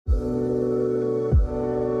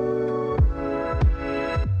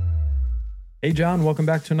Hey, John, welcome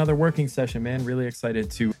back to another working session, man. Really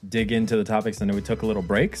excited to dig into the topics. I know we took a little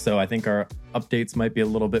break, so I think our updates might be a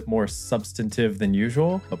little bit more substantive than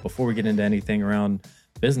usual. But before we get into anything around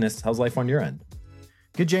business, how's life on your end?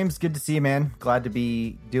 Good, James. Good to see you, man. Glad to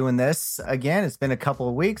be doing this again. It's been a couple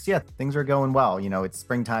of weeks. Yeah, things are going well. You know, it's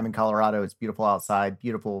springtime in Colorado. It's beautiful outside,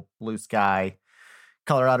 beautiful blue sky,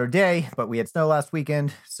 Colorado day, but we had snow last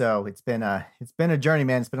weekend. So it's been a journey,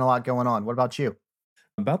 man. It's been a lot going on. What about you?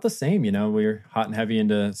 About the same, we're hot and heavy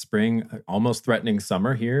into spring, almost threatening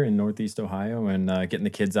summer here in Northeast Ohio, and getting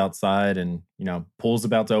the kids outside, and pool's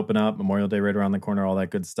about to open up, Memorial Day right around the corner, all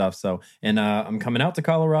that good stuff. So, and I'm coming out to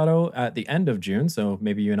Colorado at the end of June, so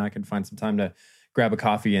maybe you and I can find some time to grab a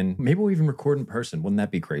coffee, and maybe we'll even record in person. Wouldn't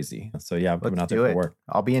that be crazy? So yeah, I'm coming out there for work.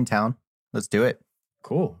 I'll be in town. Let's do it.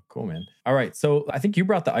 Cool, man. All right, so I think you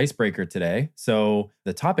brought the icebreaker today. So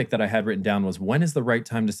the topic that I had written down was, when is the right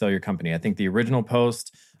time to sell your company? I think the original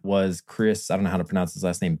post was Chris, I don't know how to pronounce his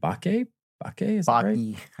last name, Bakke? Bakke, is that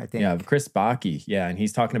right? I think. Yeah, Chris Bakke. Yeah, and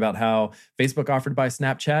he's talking about how Facebook offered to buy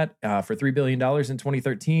Snapchat for $3 billion in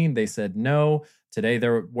 2013. They said no. Today,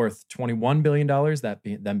 they're worth $21 billion,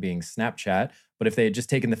 them being Snapchat. But if they had just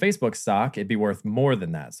taken the Facebook stock, it'd be worth more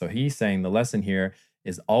than that. So he's saying the lesson here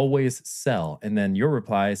is always sell. And then your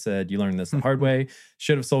reply said, you learned this the hard way.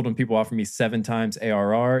 Should have sold when people offered me 7 times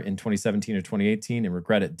ARR in 2017 or 2018 and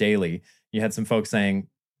regret it daily. You had some folks saying,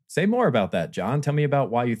 say more about that, John. Tell me about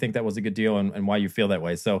why you think that was a good deal and why you feel that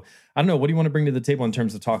way. So I don't know, what do you want to bring to the table in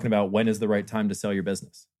terms of talking about when is the right time to sell your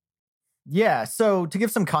business? Yeah. So to give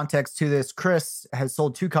some context to this, Chris has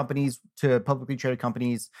sold 2 companies to publicly traded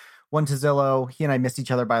companies, one to Zillow. He and I missed each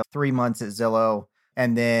other by 3 months at Zillow.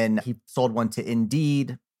 And then he sold one to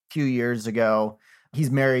Indeed a few years ago. He's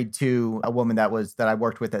married to a woman that I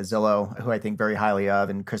worked with at Zillow, who I think very highly of.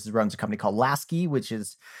 And Chris runs a company called Lasky, which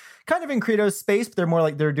is kind of in Credo's space, but they're more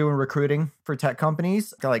like they're doing recruiting for tech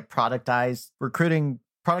companies. They're like productized recruiting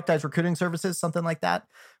services, something like that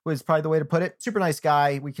was probably the way to put it. Super nice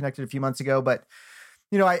guy. We connected a few months ago, but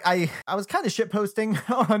I was kind of shit posting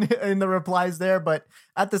in the replies there, but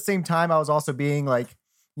at the same time, I was also being like,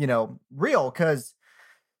 real, because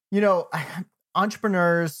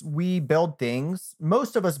entrepreneurs, we build things.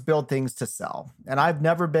 Most of us build things to sell. And I've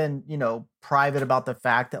never been, private about the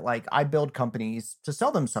fact that like I build companies to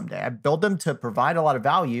sell them someday. I build them to provide a lot of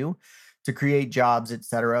value, to create jobs,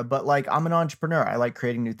 etc. But like, I'm an entrepreneur. I like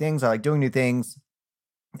creating new things. I like doing new things.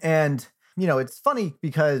 And, it's funny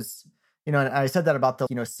because, and I said that about the,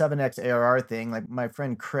 7X ARR thing. Like my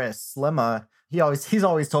friend Chris Slimma, he's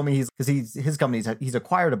always told me he's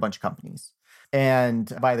acquired a bunch of companies,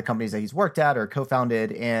 and by the companies that he's worked at or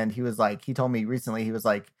co-founded. And he told me recently, he's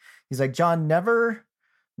like, John, never,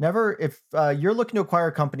 if you're looking to acquire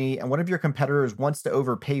a company and one of your competitors wants to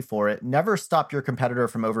overpay for it, never stop your competitor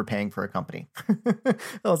from overpaying for a company.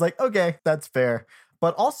 I was like, okay, that's fair.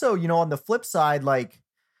 But also, on the flip side, like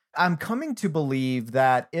I'm coming to believe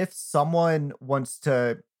that if someone wants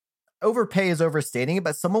to overpay is overstating it,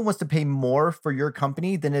 but someone wants to pay more for your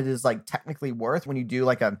company than it is like technically worth when you do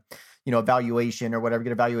like a, valuation or whatever,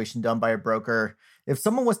 get a valuation done by a broker. If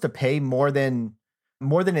someone wants to pay more than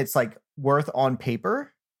it's like worth on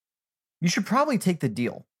paper, you should probably take the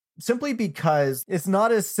deal, simply because it's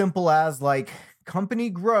not as simple as like company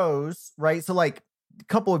grows, right? So like a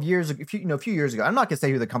couple of years ago, a few years ago, I'm not gonna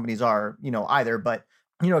say who the companies are, either, but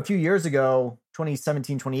a few years ago,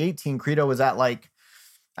 2017, 2018, Credo was at like,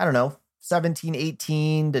 I don't know, 17,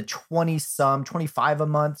 18 to 20 some, 25 a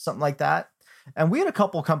month, something like that. And we had a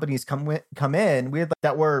couple companies come in, we had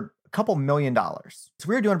that were a couple $1 million. So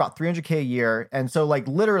we were doing about $300K a year. And so like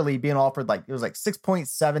literally being offered like, it was like 6.7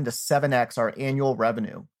 to 7X our annual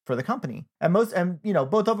revenue for the company. And both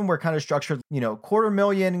of them were kind of structured,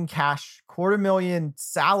 $250,000 in cash, $250,000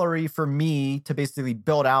 salary for me to basically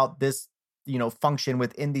build out this function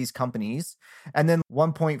within these companies, and then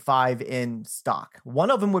 1.5 in stock.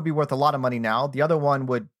 One of them would be worth a lot of money now. The other one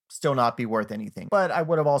would still not be worth anything. But I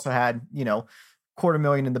would have also had,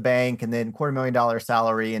 $250,000 in the bank and then $250,000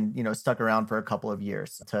 salary and, stuck around for a couple of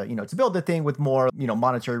years to build the thing with more,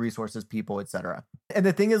 monetary resources, people, etc. And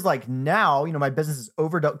the thing is like now, my business is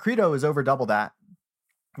Credo is over double that.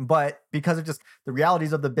 But because of just the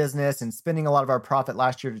realities of the business and spending a lot of our profit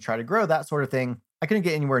last year to try to grow that sort of thing, I couldn't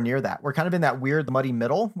get anywhere near that. We're kind of in that weird muddy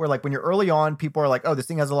middle where like when you're early on, people are like, oh, this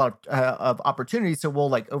thing has a lot of opportunities. So we'll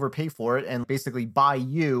like overpay for it and basically buy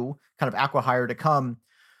you kind of acqui-hire to come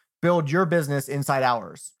build your business inside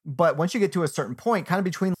ours. But once you get to a certain point, kind of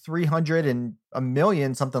between 300 and a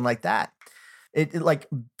million, something like that, like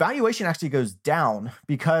valuation actually goes down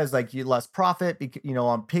because like you less profit,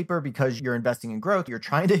 on paper, because you're investing in growth, you're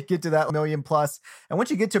trying to get to that million plus. And once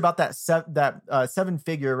you get to about that seven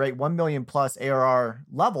figure, right, 1 million plus ARR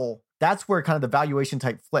level, that's where kind of the valuation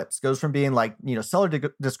type flips, goes from being like, seller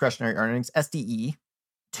discretionary earnings, SDE,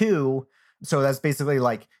 to, so that's basically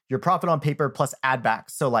like your profit on paper plus add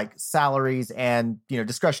backs. So like salaries and,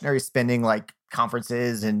 discretionary spending, like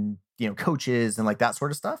conferences and, coaches and like that sort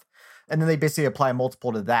of stuff. And then they basically apply a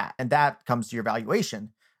multiple to that. And that comes to your valuation.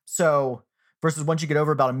 So versus once you get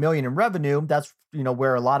over about $1 million in revenue, that's,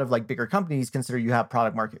 where a lot of like bigger companies consider you have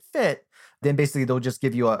product market fit. Then basically they'll just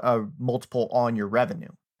give you a multiple on your revenue,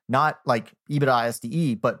 not like EBITDA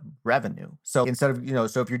SDE, but revenue. So instead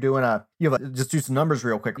of, so if you're doing just do some numbers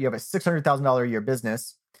real quick. You have a $600,000 a year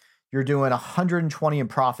business. You're doing 120 in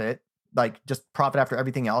profit, like just profit after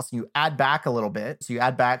everything else. You add back a little bit. So you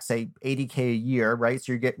add back, say, 80K a year, right?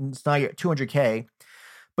 So it's now you're at 200K,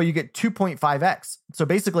 but you get 2.5x. So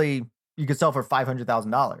basically you could sell for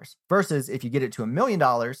 $500,000 versus if you get it to $1 million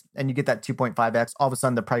and you get that 2.5x, all of a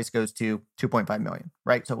sudden the price goes to 2.5 million,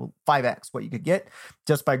 right? So 5x what you could get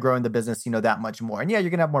just by growing the business, that much more. And yeah, you're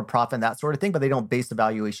going to have more profit and that sort of thing, but they don't base the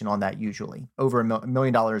valuation on that usually, over $1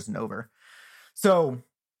 million and over. So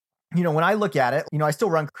when I look at it, I still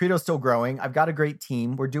run, Credo's still growing. I've got a great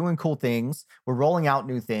team. We're doing cool things. We're rolling out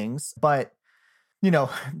new things. But,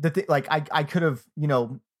 I could have,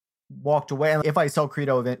 walked away. And if I sell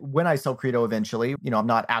Credo, when I sell Credo eventually, I'm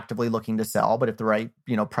not actively looking to sell, but if the right,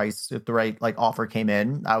 price, if the right like offer came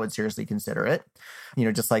in, I would seriously consider it.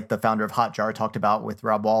 Just like the founder of Hotjar talked about with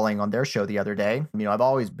Rob Walling on their show the other day. I've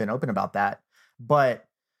always been open about that. But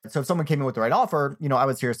so if someone came in with the right offer, I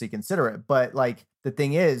would seriously consider it. But like the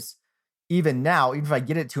thing is, even now, even if I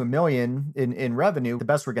get it to $1 million in revenue, the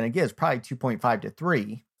best we're going to get is probably 2.5 to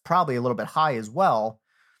 3, probably a little bit high as well.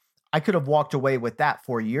 I could have walked away with that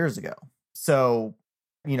 4 years ago. So,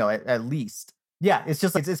 at least, yeah, it's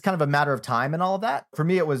just like, it's kind of a matter of time and all of that. For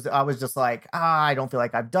me, I was just like, I don't feel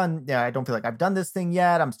like I've done this thing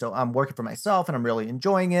yet. I'm working for myself and I'm really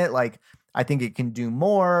enjoying it. Like, I think it can do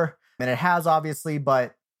more, and it has, obviously,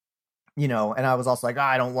 but and I was also like,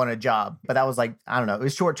 I don't want a job. But that was like, I don't know, it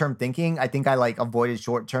was short-term thinking. I think I like avoided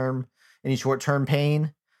any short-term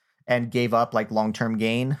pain and gave up like long-term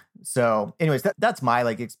gain. So anyways, that's my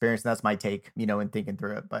like experience. And that's my take, in thinking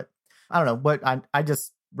through it. But I don't know what I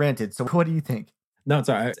just ranted. So what do you think? No, it's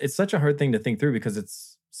all right. It's such a hard thing to think through because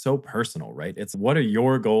it's so personal, right? It's what are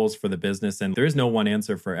your goals for the business? And there is no one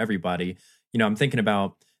answer for everybody. I'm thinking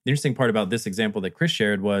about the interesting part about this example that Chris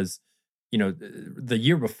shared was, the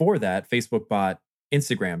year before that, Facebook bought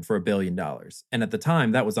Instagram for $1 billion. And at the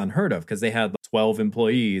time, that was unheard of because they had 12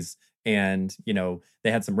 employees and, they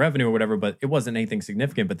had some revenue or whatever, but it wasn't anything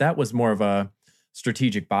significant. But that was more of a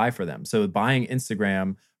strategic buy for them. So buying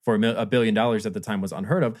Instagram for $1 billion at the time was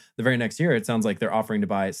unheard of. The very next year, it sounds like they're offering to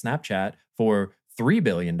buy Snapchat for $3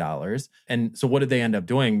 billion. And so what did they end up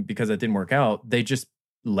doing? Because it didn't work out, they just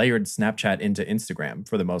layered Snapchat into Instagram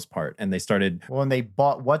for the most part. And they started... Well, and they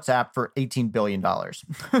bought WhatsApp for $18 billion.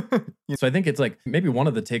 So I think it's like, maybe one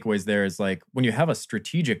of the takeaways there is like, when you have a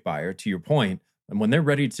strategic buyer, to your point, and when they're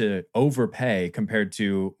ready to overpay compared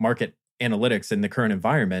to market analytics in the current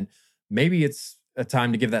environment, maybe it's a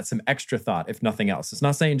time to give that some extra thought, if nothing else. It's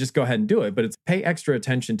not saying just go ahead and do it, but it's pay extra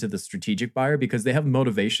attention to the strategic buyer because they have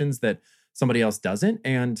motivations that somebody else doesn't.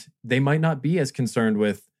 And they might not be as concerned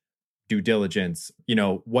with due diligence,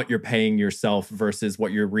 what you're paying yourself versus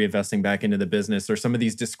what you're reinvesting back into the business, or some of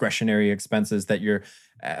these discretionary expenses that you're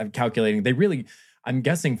calculating. I'm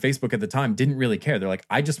guessing Facebook at the time didn't really care. They're like,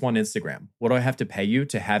 I just want Instagram. What do I have to pay you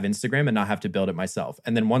to have Instagram and not have to build it myself?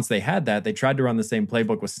 And then once they had that, they tried to run the same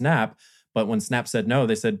playbook with Snap. But when Snap said no,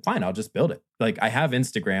 they said, fine, I'll just build it. Like, I have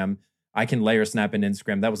Instagram. I can layer Snap into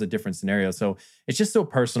Instagram. That was a different scenario. So it's just so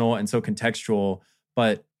personal and so contextual.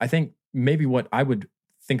 But I think maybe what I would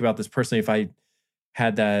think about this personally, if I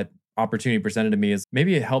had that opportunity presented to me, is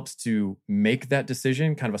maybe it helps to make that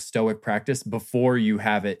decision kind of a stoic practice before you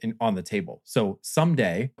have it on the table. So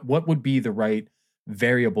someday, what would be the right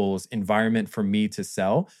variables environment for me to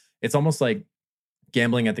sell? It's almost like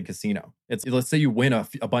gambling at the casino. Let's say you win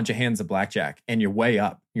a bunch of hands of blackjack and you're way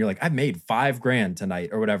up. You're like, I've made $5,000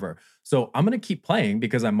 tonight or whatever. So I'm going to keep playing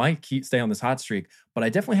because I might stay on this hot streak, but I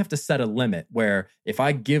definitely have to set a limit where if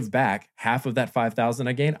I give back half of that 5,000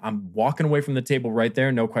 I gain, I'm walking away from the table right there.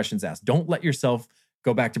 No questions asked. Don't let yourself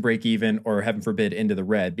go back to break even or, heaven forbid, into the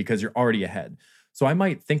red because you're already ahead. So I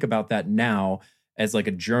might think about that now as like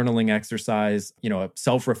a journaling exercise, a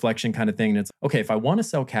self-reflection kind of thing. And it's okay, if I want to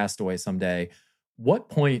sell Castaway someday, what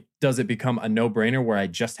point does it become a no-brainer where I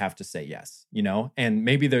just have to say yes, And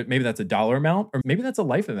maybe that's a dollar amount, or maybe that's a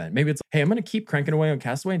life event. Maybe it's, hey, I'm going to keep cranking away on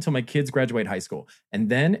Castaway until my kids graduate high school. And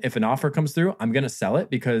then if an offer comes through, I'm going to sell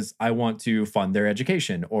it because I want to fund their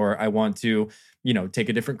education, or I want to, take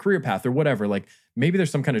a different career path or whatever. Like maybe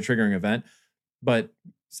there's some kind of triggering event. But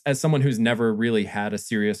as someone who's never really had a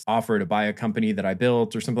serious offer to buy a company that I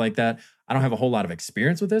built or something like that, I don't have a whole lot of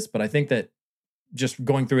experience with this, but I think that just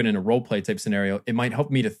going through it in a role play type scenario, it might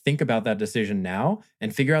help me to think about that decision now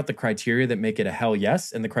and figure out the criteria that make it a hell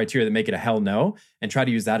yes and the criteria that make it a hell no, and try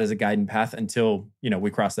to use that as a guiding path until,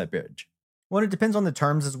 we cross that bridge. Well, it depends on the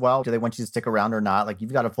terms as well. Do they want you to stick around or not? Like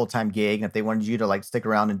you've got a full-time gig, and if they wanted you to like stick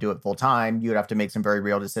around and do it full-time, you would have to make some very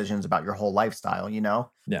real decisions about your whole lifestyle,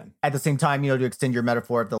 Yeah. At the same time, to extend your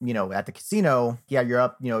metaphor of at the casino, yeah, you're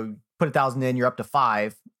up, put 1,000 in, you're up to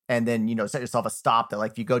 5. And then, set yourself a stop that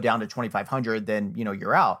like if you go down to 2,500, then,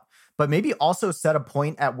 you're out. But maybe also set a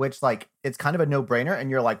point at which like it's kind of a no-brainer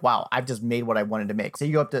and you're like, wow, I've just made what I wanted to make. So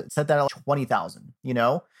you go up to set that at like 20,000,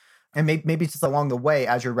 and maybe it's just along the way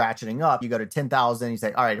as you're ratcheting up, you go to 10,000, you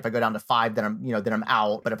say, all right, if I go down to 5, then I'm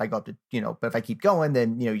out. But if I go up to, but if I keep going,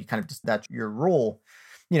 then, you kind of just, that's your rule.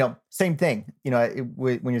 Same thing,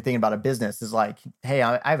 when you're thinking about a business is like, hey,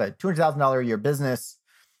 I have a $200,000 a year business.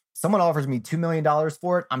 Someone offers me $2 million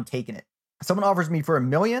for it, I'm taking it. Someone offers me for $1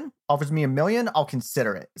 million, I'll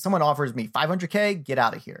consider it. Someone offers me 500K, get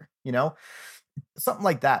out of here, something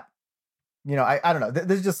like that. I don't know.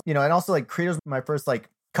 There's just, and also like Credo's my first like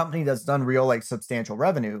company that's done real like substantial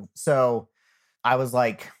revenue. So I was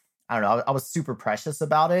like, I don't know, I was super precious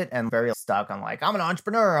about it and very stuck. I'm like, I'm an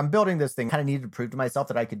entrepreneur, I'm building this thing. Kind of needed to prove to myself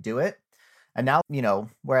that I could do it. And now,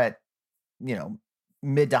 we're at,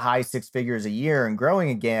 mid to high 6 figures a year and growing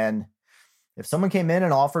again. If someone came in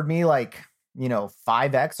and offered me like,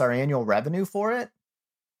 5x our annual revenue for it,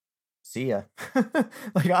 see ya.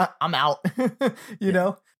 Like I'm out,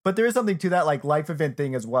 know, but there is something to that like life event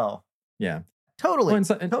thing as well. Yeah. Totally.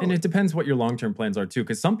 Well, and it depends what your long-term plans are too.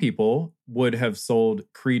 Because some people would have sold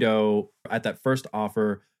Credo at that first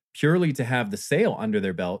offer purely to have the sale under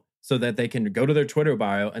their belt, so that they can go to their Twitter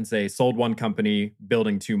bio and say, sold 1 company,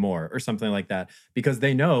 building 2 more, or something like that, because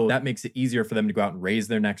they know that makes it easier for them to go out and raise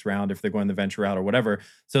their next round if they're going the venture route or whatever.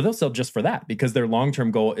 So they'll sell just for that because their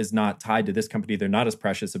long-term goal is not tied to this company. They're not as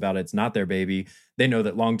precious about it. It's not their baby. They know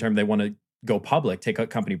that long-term they want to go public, take a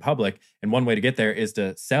company public. And one way to get there is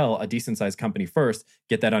to sell a decent sized company first,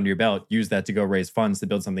 get that under your belt, use that to go raise funds to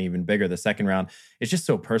build something even bigger the second round. It's just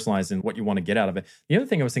so personalized in what you want to get out of it. The other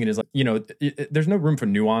thing I was thinking is like, there's no room for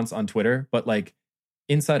nuance on Twitter, but like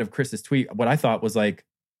inside of Chris's tweet, what I thought was like,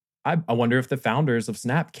 I wonder if the founders of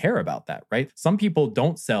Snap care about that, right? Some people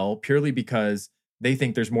don't sell purely because they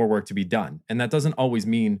think there's more work to be done. And that doesn't always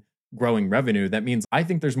mean growing revenue. That means I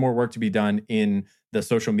think there's more work to be done in the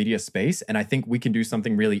social media space. And I think we can do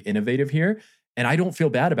something really innovative here. And I don't feel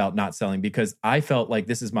bad about not selling because I felt like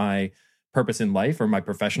this is my purpose in life or my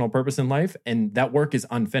professional purpose in life. And that work is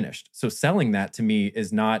unfinished. So selling that to me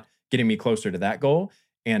is not getting me closer to that goal.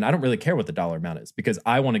 And I don't really care what the dollar amount is because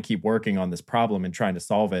I want to keep working on this problem and trying to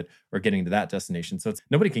solve it or getting to that destination. So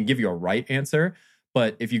nobody can give you a right answer.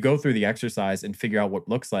 But if you go through the exercise and figure out what it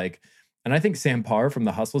looks like, and I think Sam Parr from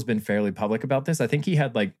The Hustle has been fairly public about this. I think he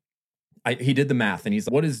had he did the math and he's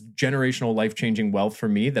like, what is generational life-changing wealth for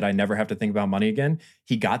me that I never have to think about money again?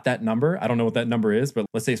 He got that number. I don't know what that number is, but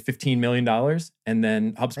let's say it's $15 million. And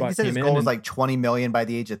then HubSpot he said his goal was like 20 million by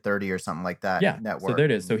the age of 30 or something like that. Yeah. So there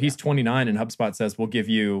it is. So he's 29 and HubSpot says, we'll give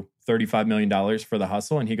you $35 million for The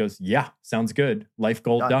Hustle. And he goes, yeah, sounds good. Life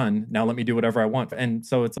goal done. Now let me do whatever I want. And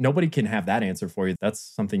so it's nobody can have that answer for you. That's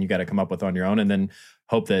something you got to come up with on your own and then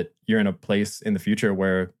hope that you're in a place in the future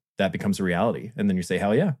where that becomes a reality. And then you say,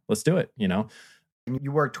 hell yeah, let's do it.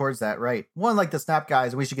 You work towards that, right? One, like the Snap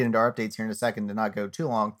guys, we should get into our updates here in a second to not go too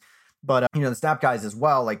long. But, the Snap guys as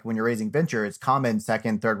well, like when you're raising venture, it's common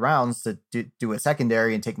second, third rounds to do a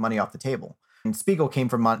secondary and take money off the table. And Spiegel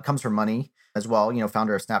comes from money as well,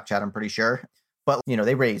 founder of Snapchat, I'm pretty sure. But,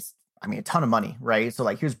 they raised, a ton of money, right? So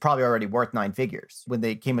like he was probably already worth 9 figures when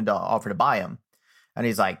they came into offer to buy him. And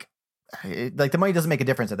he's like the money doesn't make a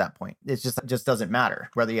difference at that point. It just doesn't matter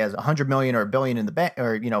whether he has 100 million or $1 billion in the bank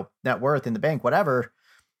or, net worth in the bank, whatever,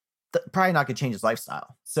 probably not going to change his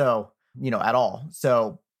lifestyle. So, at all.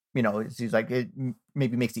 So, he's like, it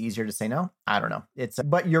maybe makes it easier to say no. I don't know.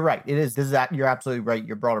 But you're right. You're absolutely right.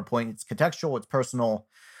 Your broader point, it's contextual, it's personal.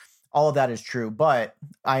 All of that is true. But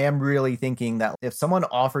I am really thinking that if someone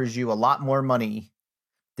offers you a lot more money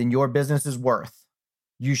than your business is worth,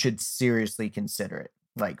 you should seriously consider it.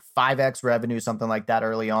 Like 5x revenue, something like that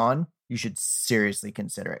early on, you should seriously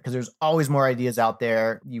consider it, because there's always more ideas out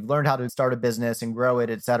there. You've learned how to start a business and grow it,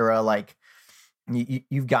 et cetera. Like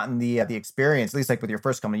you've gotten the experience, at least like with your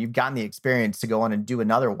first company, you've gotten the experience to go on and do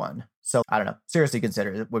another one. So I don't know, seriously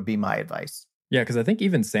consider it would be my advice. Yeah, because I think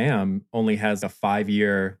even Sam only has a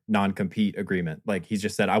 5-year non-compete agreement. Like he's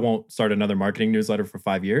just said, I won't start another marketing newsletter for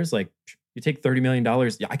 5 years. Like you take $30 million,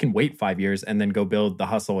 yeah, I can wait 5 years and then go build The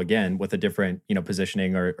Hustle again with a different,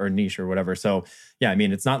 positioning or niche or whatever. So yeah, I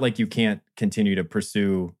mean, it's not like you can't continue to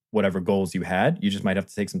pursue whatever goals you had. You just might have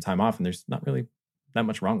to take some time off, and there's not really that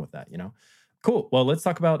much wrong with that. Cool. Well, let's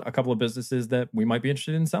talk about a couple of businesses that we might be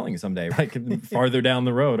interested in selling someday, like farther down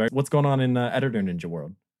the road. Right? What's going on in Editor Ninja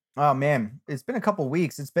world? Oh man, it's been a couple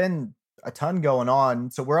weeks. It's been a ton going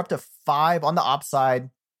on. So we're up to 5 on the ops side.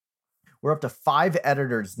 We're up to 5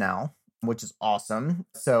 editors now, which is awesome.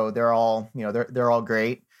 So they're all, they're all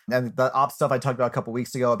great. And the ops stuff I talked about a couple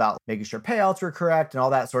weeks ago about making sure payouts were correct and all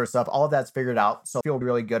that sort of stuff, all of that's figured out. So I feel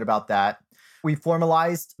really good about that. We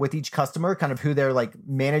formalized with each customer kind of who their like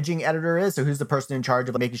managing editor is. So who's the person in charge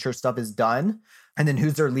of making sure stuff is done, and then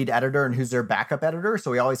who's their lead editor and who's their backup editor.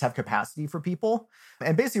 So we always have capacity for people.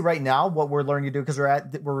 And basically right now, what we're learning to do, because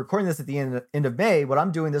we're recording this at the end of May, what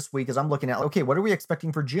I'm doing this week is I'm looking at, okay, what are we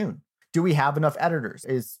expecting for June? Do we have enough editors?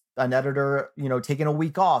 Is an editor, taking a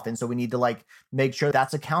week off? And so we need to like make sure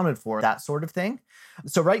that's accounted for, that sort of thing.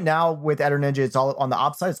 So right now with Editor Ninja, it's all on the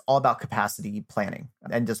ops side. It's all about capacity planning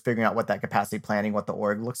and just figuring out what that capacity planning, what the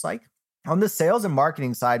org looks like. On the sales and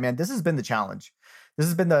marketing side, man, this has been the challenge. This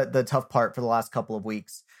has been the tough part for the last couple of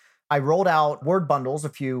weeks. I rolled out word bundles a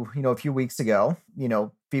few weeks ago,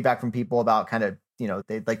 feedback from people about kind of,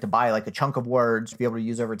 they'd like to buy like a chunk of words to be able to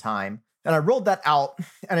use over time. And I rolled that out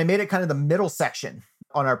and I made it kind of the middle section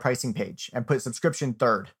on our pricing page and put subscription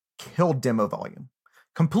third. Killed demo volume.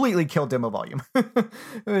 Completely killed demo volume.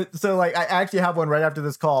 So like I actually have one right after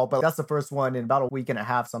this call, but that's the first one in about a week and a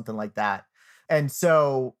half, something like that. And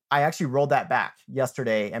so I actually rolled that back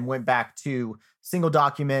yesterday and went back to single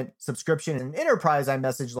document subscription and enterprise. I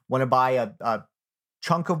messaged, want to buy a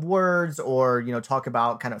chunk of words or, talk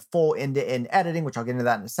about kind of full end-to-end editing, which I'll get into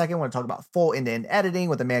that in a second. Want to talk about full end-to-end editing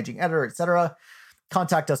with a managing editor, et cetera.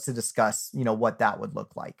 Contact us to discuss, what that would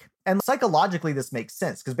look like. And psychologically, this makes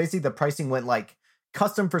sense because basically the pricing went like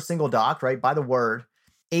custom for single doc, right? By the word,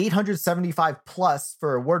 $875 plus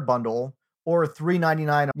for a word bundle or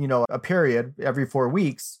 $399, a period every 4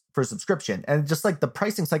 weeks for subscription. And just like the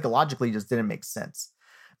pricing psychologically just didn't make sense.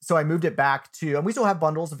 So I moved it back to, and we still have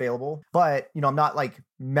bundles available, but, I'm not like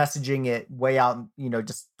messaging it way out,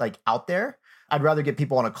 just like out there. I'd rather get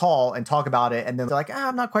people on a call and talk about it. And then they're like,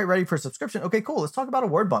 I'm not quite ready for subscription. Okay, cool. Let's talk about a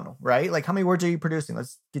word bundle, right? Like how many words are you producing?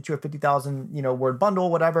 Let's get you a 50,000, word bundle,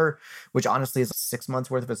 whatever, which honestly is 6 months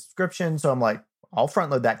worth of a subscription. So I'm like, I'll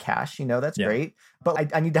front load that cash, that's great.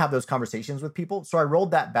 But I need to have those conversations with people. So I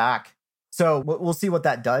rolled that back. So we'll see what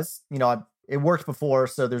that does. It worked before,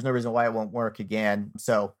 so there's no reason why it won't work again.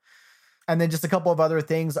 So, and then just a couple of other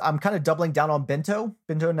things. I'm kind of doubling down on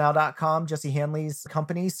bentonow.com, Jesse Hanley's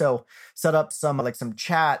company. So set up some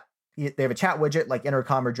chat. They have a chat widget like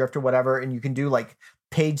Intercom or Drift or whatever, and you can do like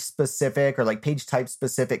page specific or like page type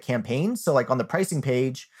specific campaigns. So like on the pricing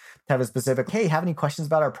page, have a specific, hey, have any questions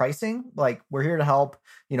about our pricing? Like we're here to help,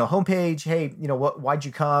 homepage. Hey, why'd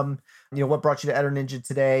you come? What brought you to Editor Ninja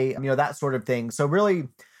today? That sort of thing. So really,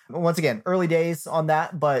 once again, early days on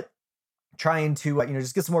that, but trying to,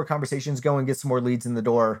 just get some more conversations going, get some more leads in the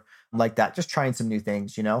door like that, just trying some new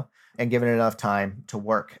things, and giving it enough time to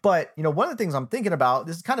work. But, one of the things I'm thinking about,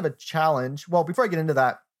 this is kind of a challenge. Well, before I get into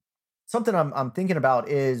that, something I'm thinking about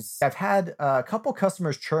is I've had a couple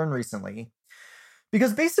customers churn recently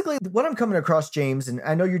because basically what I'm coming across, James, and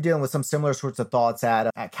I know you're dealing with some similar sorts of thoughts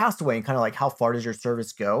at Castaway and kind of like how far does your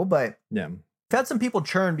service go? But yeah, I've had some people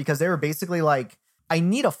churn because they were basically like, I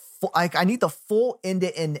need the full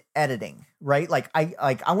end-to-end editing, right? Like I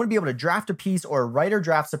want to be able to draft a piece or a writer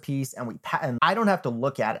drafts a piece and I don't have to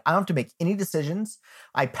look at it. I don't have to make any decisions.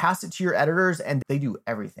 I pass it to your editors and they do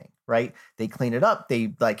everything, right? They clean it up.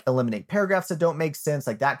 They like eliminate paragraphs that don't make sense,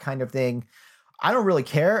 like that kind of thing. I don't really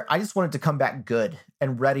care. I just want it to come back good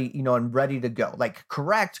and ready, and ready to go, like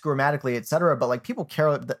correct grammatically, et cetera. But like people care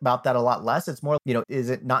about that a lot less. It's more, is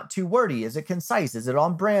it not too wordy? Is it concise? Is it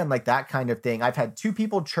on brand? Like that kind of thing. I've had 2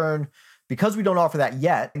 people churn because we don't offer that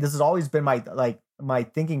yet. This has always been my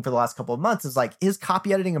thinking for the last couple of months is like, is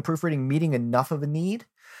copy editing and proofreading meeting enough of a need?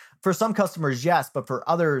 For some customers, yes, but for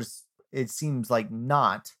others, it seems like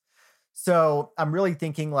not. So I'm really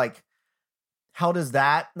thinking like, how does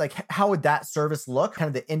that, like, how would that service look? Kind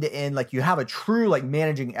of the end to end, like you have a true like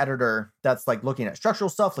managing editor that's like looking at structural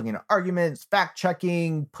stuff, looking at arguments, fact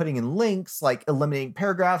checking, putting in links, like eliminating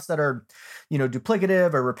paragraphs that are,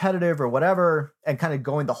 duplicative or repetitive or whatever, and kind of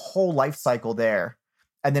going the whole life cycle there.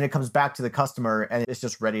 And then it comes back to the customer and it's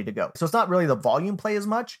just ready to go. So it's not really the volume play as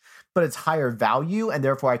much, but it's higher value. And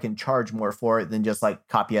therefore I can charge more for it than just like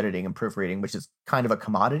copy editing and proofreading, which is kind of a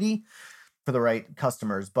commodity for the right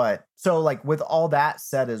customers. But so like with all that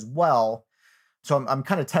said as well, so I'm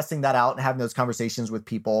kind of testing that out and having those conversations with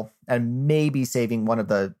people and maybe saving one of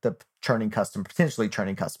the potentially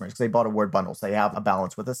churning customers because they bought a Word bundle. So they have a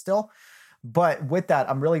balance with us still. But with that,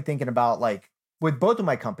 I'm really thinking about like with both of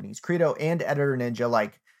my companies, Credo and Editor Ninja,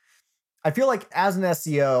 like I feel like as an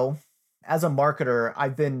SEO, as a marketer,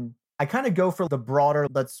 I kind of go for the broader,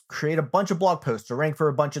 let's create a bunch of blog posts to rank for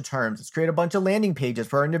a bunch of terms. Let's create a bunch of landing pages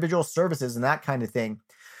for our individual services and that kind of thing.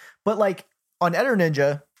 But like on Editor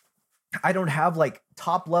Ninja, I don't have like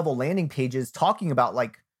top level landing pages talking about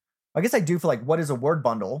like, I guess I do for like what is a Word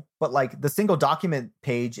bundle, but like the single document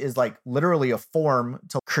page is like literally a form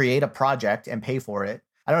to create a project and pay for it.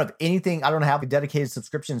 I don't have anything. I don't have a dedicated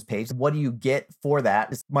subscriptions page. What do you get for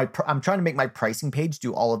that? I'm trying to make my pricing page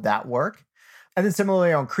do all of that work. And then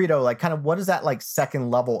similarly on Credo, like kind of what does that like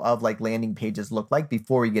second level of like landing pages look like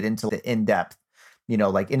before we get into the in-depth,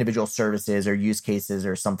 like individual services or use cases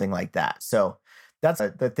or something like that. So that's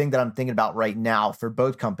the thing that I'm thinking about right now for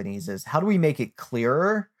both companies is how do we make it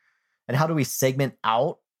clearer and how do we segment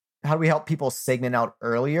out? How do we help people segment out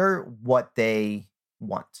earlier what they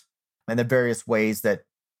want and the various ways that,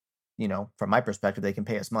 from my perspective, they can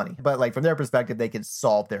pay us money, but like from their perspective, they can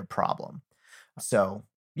solve their problem. So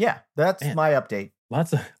yeah, that's my update.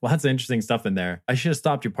 Lots of interesting stuff in there. I should have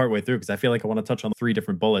stopped you partway through because I feel like I want to touch on 3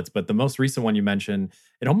 different bullets. But the most recent one you mentioned,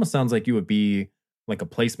 it almost sounds like you would be like a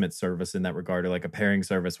placement service in that regard, or like a pairing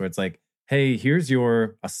service where it's like, hey, here's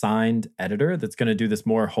your assigned editor that's going to do this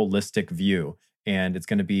more holistic view. And it's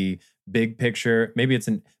going to be big picture. Maybe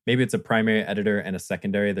it's a primary editor and a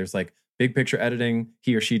secondary. There's like big picture editing.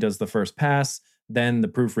 He or she does the first pass. Then the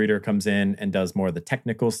proofreader comes in and does more of the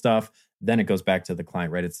technical stuff. Then it goes back to the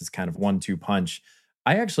client, right? It's this kind of 1-2 punch.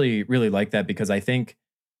 I actually really like that because I think,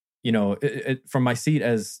 from my seat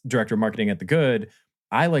as director of marketing at The Good,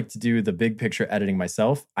 I like to do the big picture editing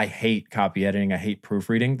myself. I hate copy editing. I hate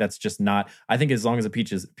proofreading. That's just not, I think as long as a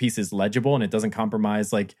piece is legible and it doesn't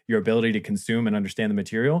compromise like your ability to consume and understand the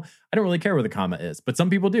material, I don't really care where the comma is, but some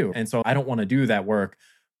people do. And so I don't want to do that work,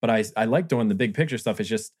 but I like doing the big picture stuff. It's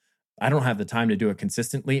just, I don't have the time to do it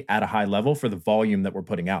consistently at a high level for the volume that we're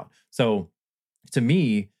putting out. So to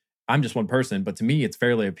me, I'm just one person, but to me, it's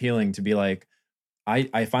fairly appealing to be like,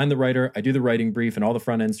 I find the writer, I do the writing brief and all the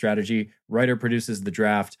front end strategy, writer produces the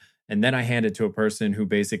draft, and then I hand it to a person who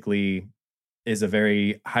basically is a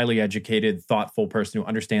very highly educated, thoughtful person who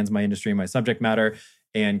understands my industry, my subject matter,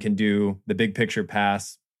 and can do the big picture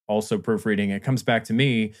pass, also proofreading. It comes back to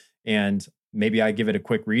me, and maybe I give it a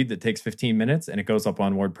quick read that takes 15 minutes and it goes up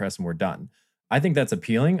on WordPress and we're done. I think that's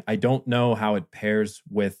appealing. I don't know how it pairs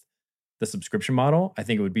with the subscription model. I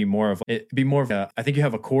think it would be more of I think you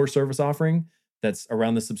have a core service offering that's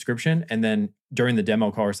around the subscription. And then during the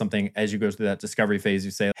demo call or something, as you go through that discovery phase, you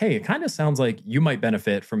say, hey, it kind of sounds like you might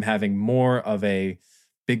benefit from having more of a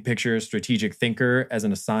big picture strategic thinker as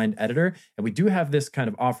an assigned editor. And we do have this kind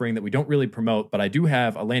of offering that we don't really promote, but I do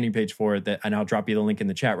have a landing page for it and I'll drop you the link in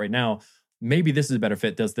the chat right now. Maybe this is a better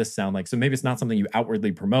fit. Does this sound like? So maybe it's not something you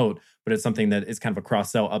outwardly promote, but it's something that is kind of a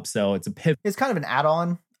cross-sell, upsell. It's a pivot. It's kind of an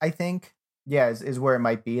add-on, I think. Yeah, is where it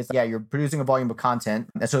might be. You're producing a volume of content.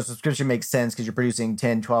 And so a subscription makes sense because you're producing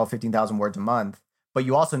 10, 12, 15,000 words a month. But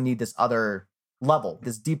you also need this other level,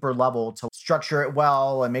 this deeper level to structure it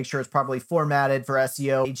well and make sure it's properly formatted for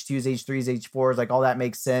SEO, H2s, H3s, H4s, like all that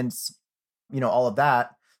makes sense, all of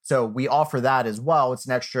that. So we offer that as well. It's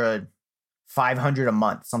an extra $500 a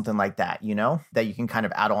month, something like that, that you can kind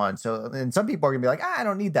of add on. So, and some people are gonna be like, I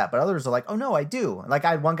don't need that. But others are like, oh no, I do. Like I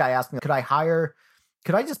had one guy ask me, could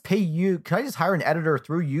I just hire an editor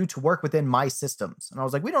through you to work within my systems? And I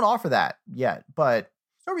was like, we don't offer that yet, but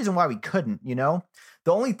there's no reason why we couldn't, The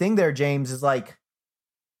only thing there, James, is like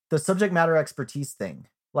the subject matter expertise thing.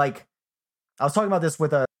 Like I was talking about this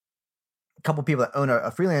with a couple people that own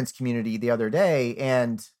a freelance community the other day.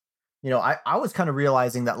 And, I was kind of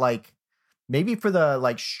realizing that like, maybe for the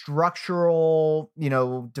like structural,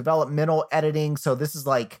 developmental editing. So this is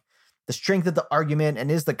like the strength of the argument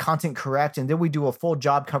and is the content correct? And did we do a full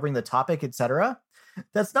job covering the topic, etc.?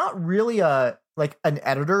 That's not really an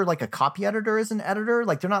editor, like a copy editor is an editor.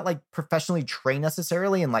 Like they're not like professionally trained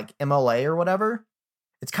necessarily in like MLA or whatever.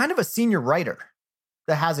 It's kind of a senior writer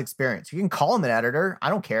that has experience. You can call them an editor. I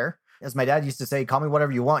don't care. As my dad used to say, call me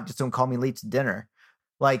whatever you want. Just don't call me late to dinner.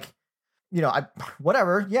 Like,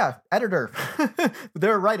 whatever. Yeah, editor.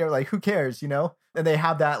 They're a writer. Like, who cares, And they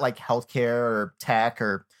have that like healthcare or tech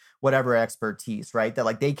or whatever expertise, right? That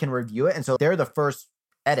like they can review it. And so they're the first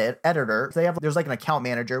editor. There's like an account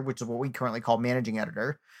manager, which is what we currently call managing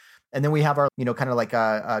editor. And then we have our, kind of like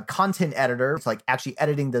a content editor. It's like actually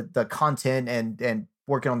editing the content and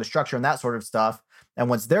working on the structure and that sort of stuff. And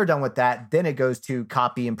once they're done with that, then it goes to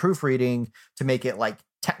copy and proofreading to make it like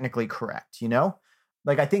technically correct,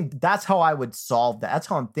 Like, I think that's how I would solve that. That's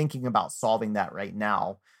how I'm thinking about solving that right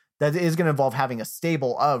now. That is going to involve having a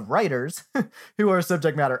stable of writers who are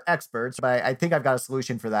subject matter experts. But I think I've got a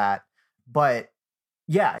solution for that. But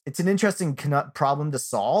yeah, it's an interesting problem to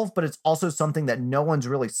solve, but it's also something that no one's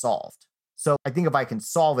really solved. So I think if I can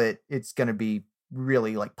solve it, it's going to be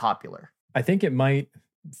really like popular. I think it might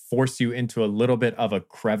force you into a little bit of a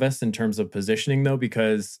crevice in terms of positioning, though,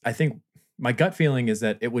 because I think my gut feeling is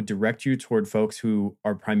that it would direct you toward folks who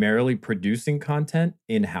are primarily producing content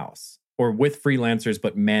in-house or with freelancers,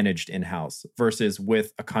 but managed in-house versus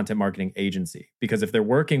with a content marketing agency. Because if they're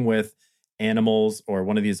working with Animals or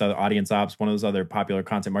one of these other Audience Ops, one of those other popular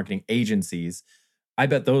content marketing agencies, I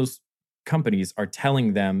bet those companies are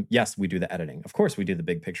telling them, yes, we do the editing. Of course, we do the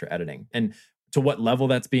big picture editing. And to what level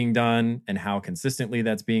that's being done and how consistently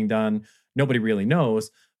that's being done, nobody really knows.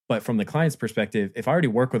 But from the client's perspective, if I already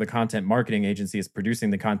work with a content marketing agency that's producing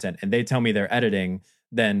the content and they tell me they're editing,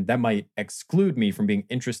 then that might exclude me from being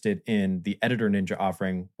interested in the Editor Ninja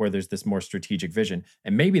offering where there's this more strategic vision.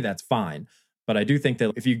 And maybe that's fine. But I do think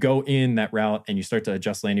that if you go in that route and you start to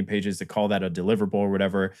adjust landing pages to call that a deliverable or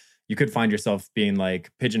whatever, you could find yourself being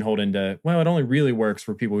like pigeonholed into, well, it only really works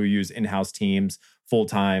for people who use in-house teams,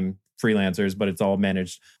 full-time freelancers, but it's all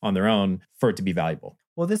managed on their own for it to be valuable.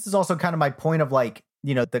 Well, this is also kind of my point of like,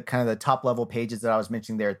 the kind of the top level pages that I was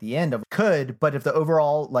mentioning there at the end of could, but if the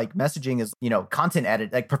overall like messaging is, content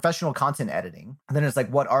edit, like professional content editing, then it's like,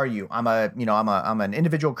 what are you? I'm an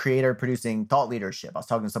individual creator producing thought leadership. I was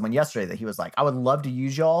talking to someone yesterday that he was like, I would love to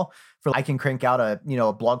use y'all for, I can crank out a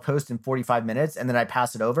blog post in 45 minutes and then I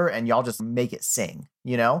pass it over and y'all just make it sing,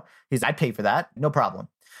 I pay for that. No problem.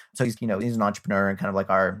 So he's an entrepreneur and kind of like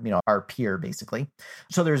our peer basically.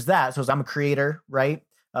 So there's that. So I'm a creator, right?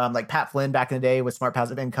 Like Pat Flynn back in the day with Smart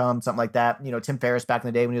Passive Income, something like that. Tim Ferriss back in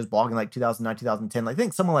the day when he was blogging like 2009, 2010, I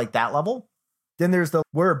think someone like that level. Then there's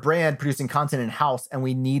we're a brand producing content in-house and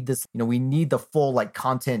we need this, we need the full like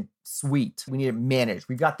content suite. We need it managed.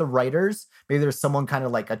 We've got the writers. Maybe there's someone kind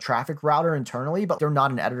of like a traffic router internally, but they're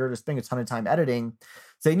not an editor to spend a ton of time editing.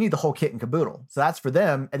 So they need the whole kit and caboodle. So that's for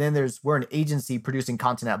them. And then we're an agency producing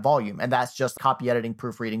content at volume. And that's just copy editing,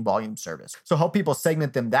 proofreading, volume service. So help people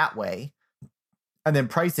segment them that way. And then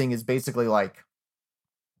pricing is basically like,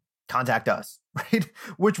 contact us, right?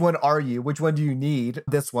 Which one are you? Which one do you need?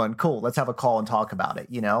 This one. Cool. Let's have a call and talk about it,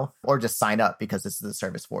 or just sign up because this is the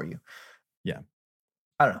service for you. Yeah.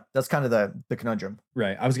 I don't know. That's kind of the conundrum.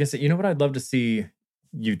 Right. I was going to say, what I'd love to see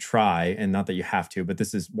you try, and not that you have to, but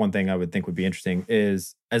this is one thing I would think would be interesting,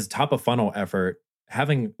 is as top of funnel effort,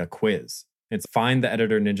 having a quiz. It's find the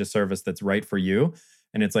Editor Ninja service that's right for you.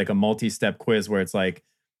 And it's like a multi-step quiz where it's like,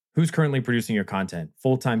 who's currently producing your content?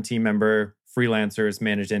 Full-time team member, freelancers,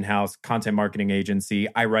 managed in-house, content marketing agency.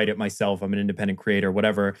 I write it myself. I'm an independent creator,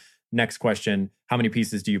 whatever. Next question, how many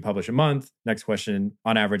pieces do you publish a month? Next question,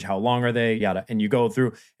 on average, how long are they? Yada. And you go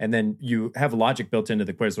through, and then you have logic built into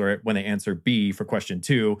the quiz where when they answer B for question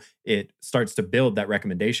 2, it starts to build that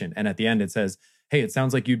recommendation. And at the end, it says, hey, it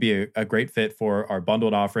sounds like you'd be a great fit for our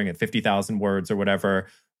bundled offering at 50,000 words or whatever.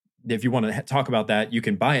 If you want to talk about that, you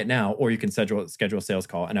can buy it now, or you can schedule a sales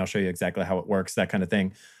call, and I'll show you exactly how it works, that kind of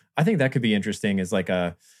thing. I think that could be interesting as like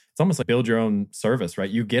it's almost like build your own service, right?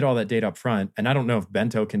 You get all that data up front. And I don't know if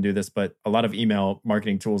Bento can do this, but a lot of email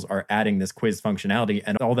marketing tools are adding this quiz functionality,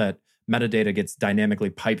 and all that metadata gets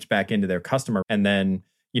dynamically piped back into their customer. And then,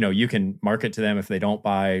 you can market to them if they don't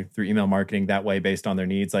buy through email marketing that way based on their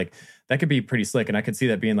needs. Like that could be pretty slick. And I could see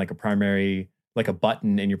that being like a primary, like a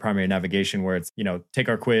button in your primary navigation where it's, take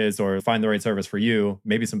our quiz or find the right service for you.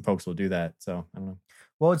 Maybe some folks will do that. So I don't know.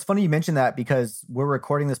 Well, it's funny you mentioned that because we're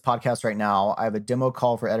recording this podcast right now. I have a demo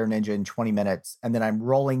call for Editor Ninja in 20 minutes, and then I'm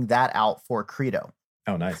rolling that out for Credo.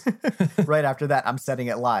 Oh, nice. Right after that, I'm setting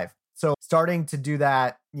it live. So starting to do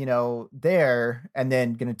that, there, and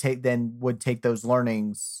then would take those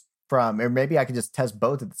learnings from, or maybe I could just test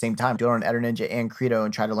both at the same time, do it on Editor Ninja and Credo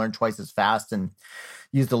and try to learn twice as fast and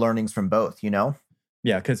use the learnings from both,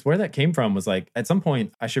 Yeah, because where that came from was like, at some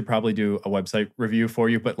point, I should probably do a website review for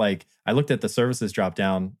you. But like, I looked at the services drop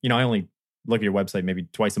down. I only look at your website maybe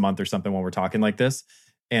twice a month or something when we're talking like this.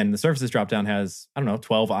 And the services dropdown has, I don't know,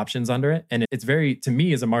 12 options under it. And it's very, to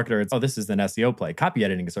me as a marketer, it's, oh, this is an SEO play, copy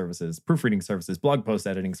editing services, proofreading services, blog post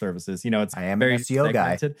editing services. It's I am very an SEO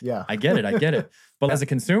segmented. guy. Yeah. I get it. But as a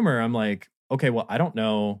consumer, I'm like, okay, well, I don't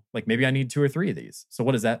know, like maybe I need 2 or 3 of these. So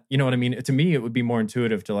what is that? You know what I mean? To me, it would be more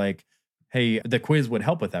intuitive to like, hey, the quiz would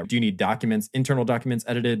help with that. Do you need documents, internal documents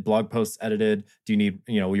edited, blog posts edited? Do you need,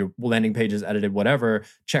 your landing pages edited, whatever?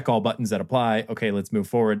 Check all buttons that apply. Okay, let's move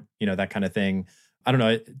forward, that kind of thing. I don't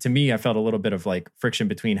know. To me, I felt a little bit of like friction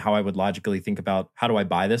between how I would logically think about how do I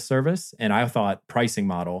buy this service? And I thought pricing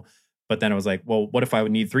model. But then I was like, well, what if I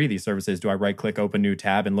would need 3 of these services? Do I right click, open new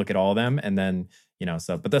tab and look at all of them? And then,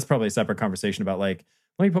 but that's probably a separate conversation about like,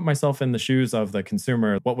 let me put myself in the shoes of the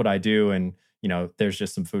consumer. What would I do? And, there's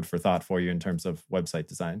just some food for thought for you in terms of website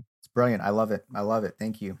design. It's brilliant. I love it.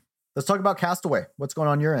 Thank you. Let's talk about Castaway. What's going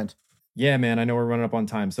on your end? Yeah, man, I know we're running up on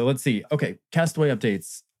time. So let's see. Okay, Castaway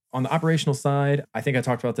updates. On the operational side, I think I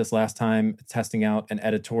talked about this last time, testing out an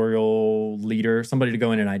editorial leader, somebody to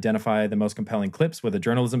go in and identify the most compelling clips with a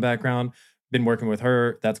journalism background. Been working with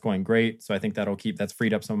her. That's going great. So I think that's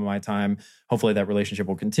freed up some of my time. Hopefully that relationship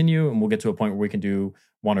will continue and we'll get to a point where we can do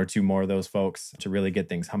 1 or 2 more of those folks to really get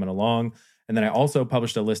things humming along. And then I also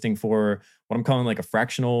published a listing for what I'm calling like a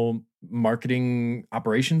fractional marketing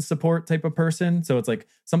operations support type of person. So it's like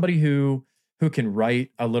somebody who can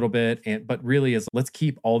write a little bit, but really is let's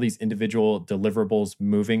keep all these individual deliverables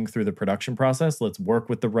moving through the production process. Let's work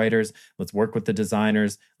with the writers. Let's work with the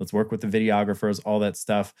designers. Let's work with the videographers, all that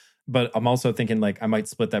stuff. But I'm also thinking like I might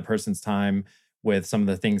split that person's time with some of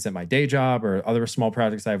the things at my day job or other small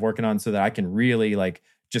projects I have working on so that I can really like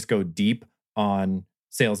just go deep on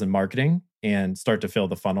sales and marketing and start to fill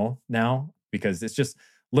the funnel now, because it's just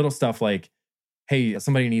little stuff like, hey,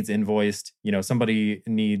 somebody needs invoiced, somebody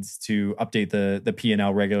needs to update the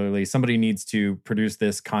P&L regularly. Somebody needs to produce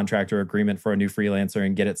this contract or agreement for a new freelancer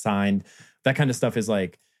and get it signed. That kind of stuff is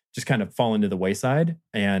like just kind of fall into the wayside.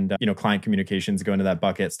 And, client communications go into that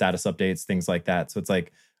bucket, status updates, things like that. So it's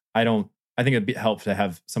like, I think it'd help to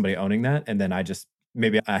have somebody owning that. And then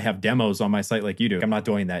maybe I have demos on my site like you do. I'm not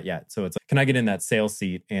doing that yet. So it's like, can I get in that sales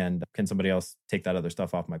seat and can somebody else take that other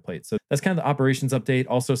stuff off my plate? So that's kind of the operations update.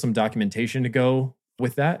 Also some documentation to go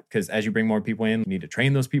with that, because as you bring more people in, you need to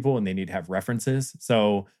train those people and they need to have references.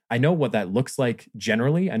 So I know what that looks like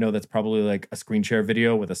generally. I know that's probably like a screen share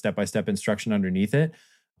video with a step-by-step instruction underneath it.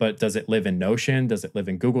 But does it live in Notion? Does it live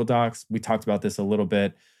in Google Docs? We talked about this a little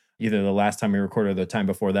bit, either the last time we recorded or the time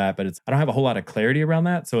before that, but I don't have a whole lot of clarity around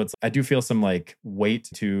that. So I do feel some like weight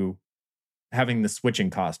to having the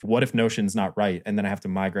switching cost. What if Notion's not right? And then I have to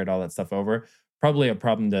migrate all that stuff over. Probably a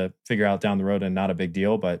problem to figure out down the road and not a big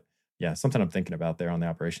deal, but yeah, something I'm thinking about there on the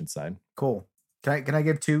operations side. Cool. Can I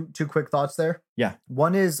give two quick thoughts there? Yeah.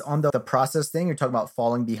 One is on the process thing. You're talking about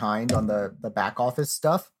falling behind on the back office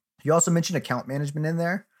stuff. You also mentioned account management in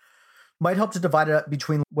there. Might help to divide it up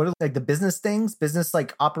between what are like the business things, business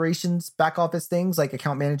like operations, back office things like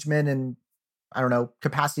account management and I don't know,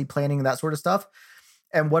 capacity planning and that sort of stuff.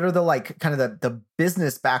 And what are the like kind of the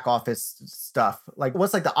business back office stuff? Like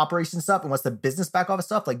what's like the operation stuff and what's the business back office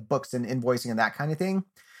stuff, like books and invoicing and that kind of thing?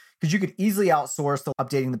 Because you could easily outsource the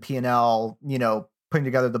updating the P&L, putting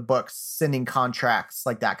together the books, sending contracts,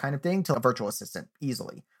 like that kind of thing to a virtual assistant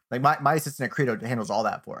easily. Like my assistant at Credo handles all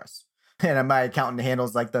that for us. And my accountant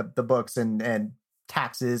handles like the books and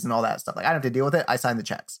taxes and all that stuff. Like I don't have to deal with it. I sign the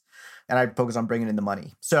checks and I focus on bringing in the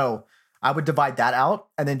money. So I would divide that out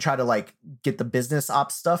and then try to like get the business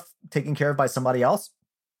ops stuff taken care of by somebody else.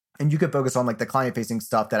 And you could focus on like the client facing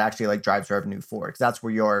stuff that actually like drives revenue forward. Because that's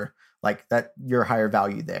where your higher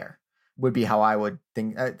value there would be how I would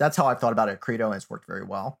think. That's how I've thought about it at Credo and it's worked very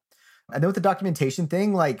well. And then with the documentation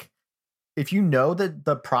thing, like if you know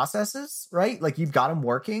the processes, right? Like you've got them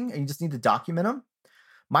working and you just need to document them.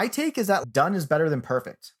 My take is that done is better than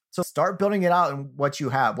perfect. So start building it out in what you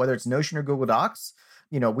have, whether it's Notion or Google Docs.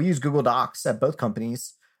 We use Google Docs at both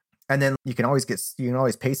companies. And then you can always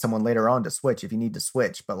pay someone later on to switch if you need to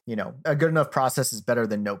switch. But, a good enough process is better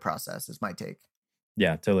than no process is my take.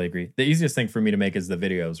 Yeah, totally agree. The easiest thing for me to make is the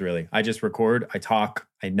videos, really. I just record, I talk,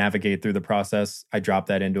 I navigate through the process. I drop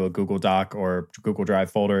that into a Google Doc or Google Drive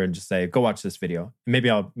folder and just say, go watch this video. Maybe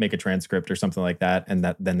I'll make a transcript or something like that. And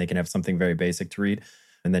then they can have something very basic to read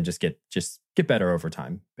and then just get better over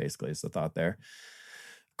time, basically, is the thought there.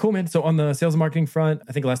 Cool, man. So on the sales and marketing front,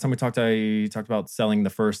 I think last time I talked about selling the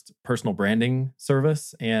first personal branding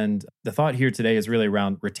service. And the thought here today is really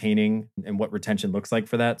around retaining and what retention looks like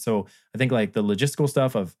for that. So I think like the logistical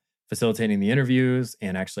stuff of facilitating the interviews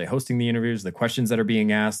and actually hosting the interviews, the questions that are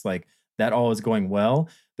being asked, like that all is going well.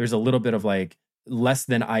 There's a little bit of like less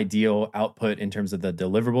than ideal output in terms of the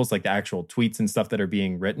deliverables, like the actual tweets and stuff that are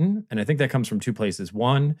being written. And I think that comes from two places.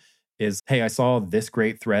 One is, hey, I saw this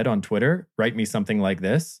great thread on Twitter, write me something like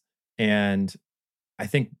this. And I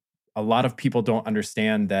think a lot of people don't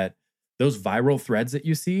understand that those viral threads that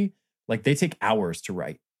you see, like they take hours to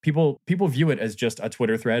write. People view it as just a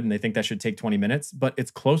Twitter thread and they think that should take 20 minutes, but it's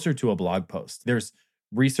closer to a blog post. There's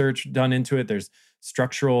research done into it. There's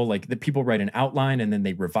structural, like the people write an outline and then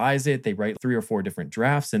they revise it. They write 3 or 4 different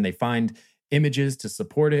drafts and they find images to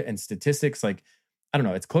support it and statistics. Like, I don't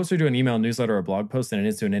know, it's closer to an email newsletter or blog post than it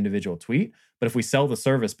is to an individual tweet. But if we sell the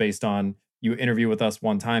service based on you interview with us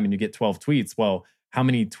one time and you get 12 tweets, well, how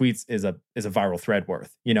many tweets is a viral thread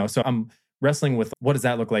worth? You know, so I'm wrestling with what does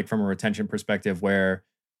that look like from a retention perspective where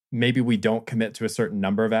maybe we don't commit to a certain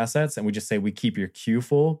number of assets and we just say we keep your queue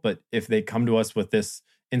full. But if they come to us with this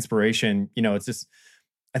inspiration, you know, it's just,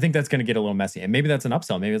 I think that's going to get a little messy. And maybe that's an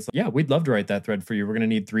upsell. Maybe it's like, yeah, we'd love to write that thread for you. We're going to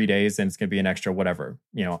need 3 days and it's going to be an extra whatever,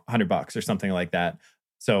 you know, $100 or something like that.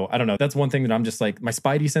 So I don't know. That's one thing that I'm just like, my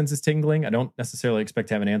spidey sense is tingling. I don't necessarily expect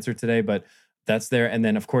to have an answer today, but that's there. And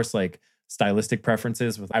then of course, like stylistic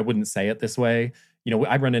preferences with, I wouldn't say it this way. You know,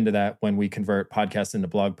 I run into that when we convert podcasts into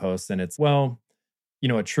blog posts and it's, well, you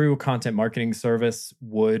know, a true content marketing service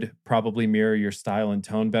would probably mirror your style and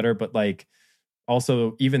tone better. But like,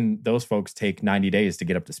 also, even those folks take 90 days to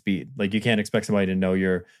get up to speed. Like, you can't expect somebody to know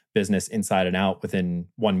your business inside and out within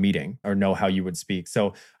one meeting or know how you would speak.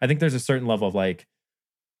 So I think there's a certain level of like,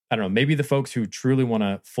 I don't know, maybe the folks who truly want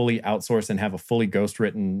to fully outsource and have a fully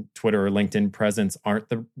ghostwritten Twitter or LinkedIn presence aren't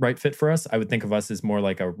the right fit for us. I would think of us as more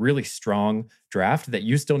like a really strong draft that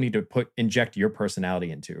you still need to inject your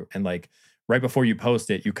personality into. And like, right before you post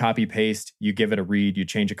it, you copy paste, you give it a read, you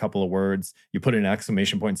change a couple of words, you put an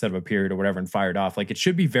exclamation point instead of a period or whatever and fire it off. Like, it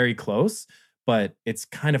should be very close, but it's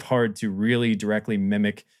kind of hard to really directly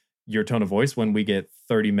mimic your tone of voice when we get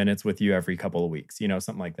 30 minutes with you every couple of weeks, you know,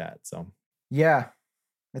 something like that. So, yeah,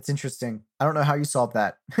 that's interesting. I don't know how you solve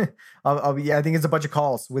that. I think it's a bunch of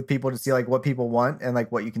calls with people to see like what people want and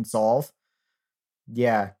like what you can solve.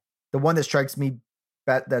 Yeah. The one that strikes me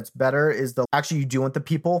that's better is actually you do want the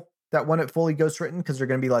people that want it fully ghostwritten because they're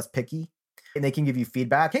going to be less picky and they can give you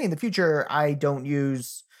feedback. Hey, in the future, I don't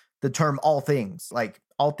use the term all things, like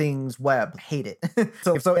all things web, hate it.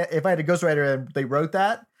 so if I had a ghostwriter and they wrote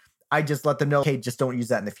that, I just let them know, hey, just don't use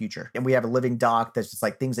that in the future. And we have a living doc that's just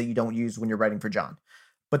like things that you don't use when you're writing for John.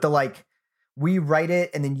 But we write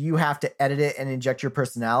it and then you have to edit it and inject your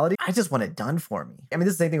personality. I just want it done for me. I mean,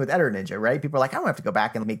 this is the same thing with Editor Ninja, right? People are like, I don't have to go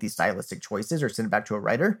back and make these stylistic choices or send it back to a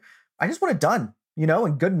writer. I just want it done, you know,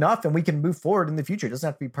 and good enough. And we can move forward in the future. It doesn't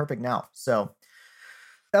have to be perfect now. So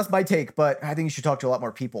that's my take, but I think you should talk to a lot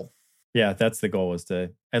more people. Yeah, that's the goal, is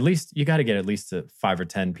to you got to get at least to 5 or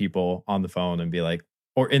 10 people on the phone and be like,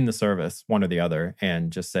 or in the service, one or the other,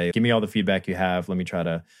 and just say, give me all the feedback you have. Let me try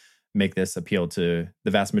to make this appeal to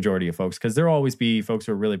the vast majority of folks, because there'll always be folks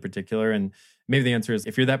who are really particular. And maybe the answer is,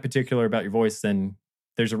 if you're that particular about your voice, then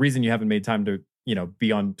there's a reason you haven't made time to, you know,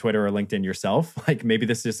 be on Twitter or LinkedIn yourself. Like, maybe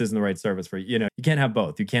this just isn't the right service for you. You know, you can't have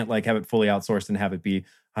both. You can't like have it fully outsourced and have it be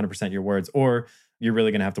 100% your words, or you're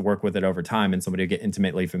really going to have to work with it over time and somebody will get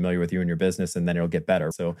intimately familiar with you and your business, and then it'll get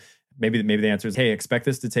better. So maybe the answer is, hey, expect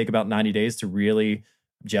this to take about 90 days to really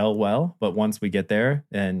gel well. But once we get there,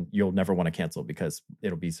 then you'll never want to cancel because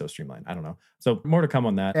it'll be so streamlined. I don't know. So more to come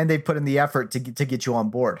on that. And they put in the effort to get you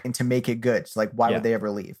on board and to make it good. So like, why would they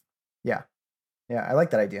ever leave? Yeah. Yeah, I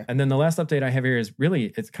like that idea. And then the last update I have here is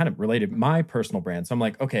really, it's kind of related to my personal brand. So I'm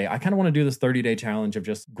like, okay, I kind of want to do this 30-day challenge of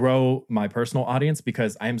just grow my personal audience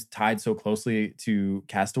because I am tied so closely to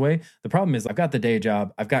Castaway. The problem is I've got the day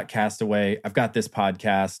job, I've got Castaway, I've got this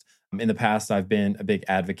podcast. In the past, I've been a big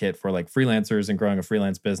advocate for like freelancers and growing a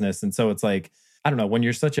freelance business. And so it's like, I don't know, when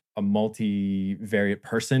you're such a multivariate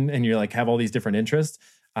person and you're like have all these different interests,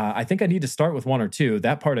 I think I need to start with one or two.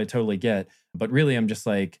 That part I totally get. But really, I'm just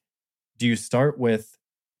like, do you start with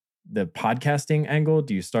the podcasting angle?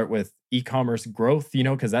 Do you start with e-commerce growth? You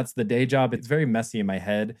know, because that's the day job. It's very messy in my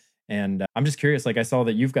head. And I'm just curious, like I saw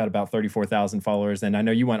that you've got about 34,000 followers, and I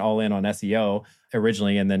know you went all in on SEO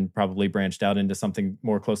originally and then probably branched out into something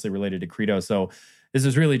more closely related to Credo. So this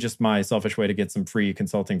is really just my selfish way to get some free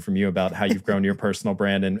consulting from you about how you've grown your personal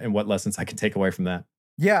brand and what lessons I can take away from that.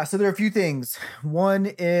 Yeah, so there are a few things.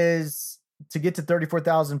 One is to get to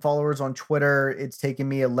 34,000 followers on Twitter. It's taken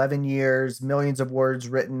me 11 years, millions of words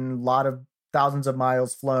written, a lot of thousands of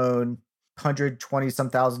miles flown, 120 some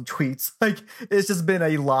thousand tweets. Like, it's just been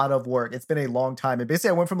a lot of work. It's been a long time. And basically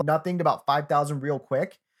I went from nothing to about 5,000 real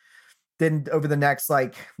quick. Then over the next,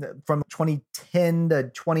 like from 2010 to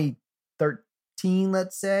 2013,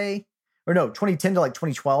 let's say, or no, 2010 to like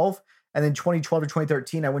 2012, And then 2012 to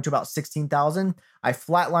 2013, I went to about 16,000. I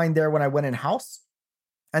flatlined there when I went in house.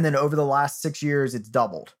 And then over the last 6 years, it's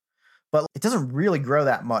doubled. But it doesn't really grow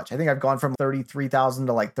that much. I think I've gone from 33,000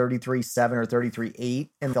 to like 33.7 or 33.8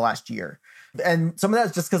 in the last year. And some of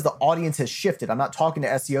that's just because the audience has shifted. I'm not talking to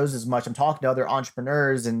SEOs as much. I'm talking to other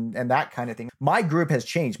entrepreneurs and that kind of thing. My group has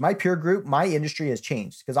changed. My peer group, my industry has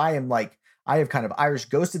changed because I have kind of Irish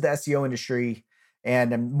ghosted the SEO industry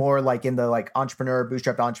and I'm more like in the like entrepreneur,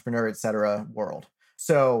 bootstrapped entrepreneur, et cetera world.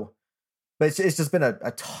 So, but it's just been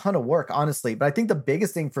a ton of work, honestly. But I think the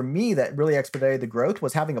biggest thing for me that really expedited the growth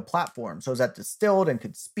was having a platform. So I was at Distilled and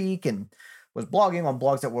could speak and was blogging on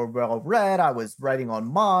blogs that were well read. I was writing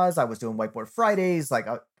on Moz. I was doing Whiteboard Fridays, like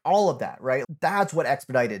all of that, right? That's what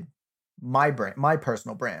expedited my brand, my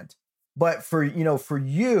personal brand. But for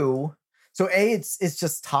you, so it's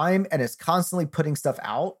just time and it's constantly putting stuff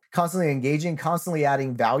out, constantly engaging, constantly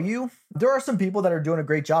adding value. There are some people that are doing a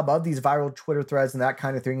great job of these viral Twitter threads and that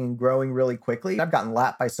kind of thing and growing really quickly. I've gotten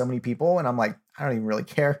lapped by so many people and I'm like, I don't even really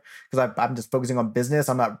care because I'm just focusing on business.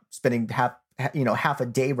 I'm not spending half a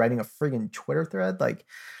day writing a friggin' Twitter thread. Like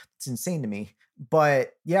it's insane to me.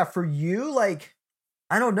 But yeah, for you, like,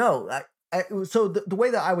 I don't know. So the way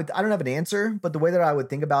that I don't have an answer, but the way that I would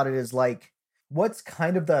think about it is like, what's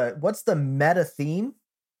the meta theme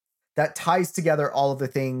that ties together all of the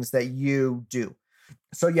things that you do?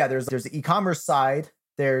 So yeah, there's the e-commerce side,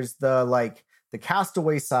 there's the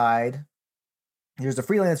Castaway side, there's the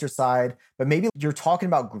freelancer side, but maybe you're talking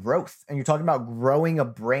about growth and you're talking about growing a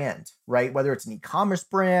brand, right? Whether it's an e-commerce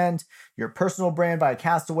brand, your personal brand via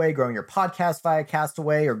Castaway, growing your podcast via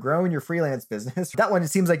Castaway, or growing your freelance business. That one, it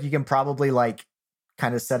seems like you can probably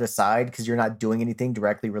kind of set aside because you're not doing anything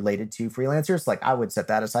directly related to freelancers. Like I would set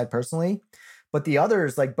that aside personally. But the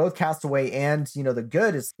others, like both Castaway and, the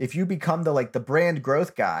good is if you become the brand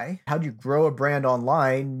growth guy, how do you grow a brand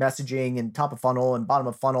online, messaging and top of funnel and bottom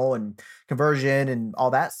of funnel and conversion and all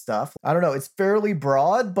that stuff? I don't know. It's fairly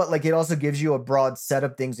broad, but it also gives you a broad set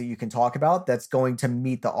of things that you can talk about that's going to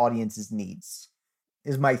meet the audience's needs,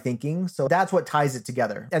 is my thinking. So that's what ties it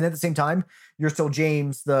together. And at the same time, you're still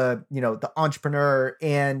James, the entrepreneur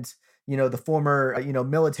and, the former,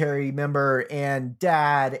 military member and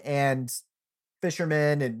dad and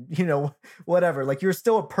fisherman and, whatever. Like you're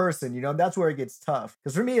still a person, and that's where it gets tough.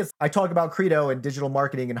 Because for me, I talk about Credo and digital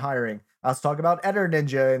marketing and hiring. I also talk about Editor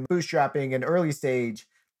Ninja and bootstrapping and early stage.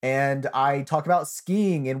 And I talk about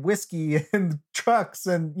skiing and whiskey and trucks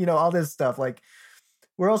and, all this stuff. Like,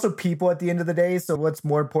 we're also people at the end of the day. So what's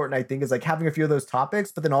more important, I think, is having a few of those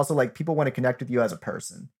topics, but then also people want to connect with you as a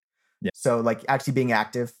person. Yeah. So actually being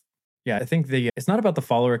active. Yeah, I think it's not about the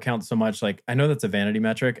follower count so much. I know that's a vanity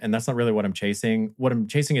metric and that's not really what I'm chasing. What I'm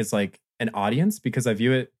chasing is an audience, because I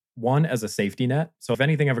view it, one, as a safety net. So if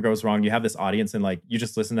anything ever goes wrong, you have this audience and you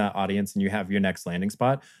just listen to that audience and you have your next landing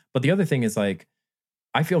spot. But the other thing is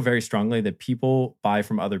I feel very strongly that people buy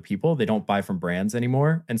from other people. They don't buy from brands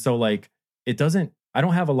anymore. And so I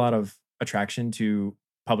don't have a lot of attraction to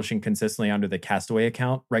publishing consistently under the Castaway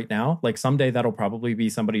account right now. Someday that'll probably be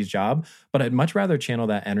somebody's job, but I'd much rather channel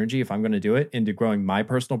that energy, if I'm going to do it, into growing my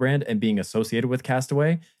personal brand and being associated with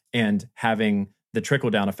Castaway and having the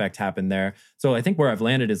trickle down effect happen there. So I think where I've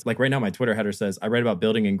landed is right now, my Twitter header says I write about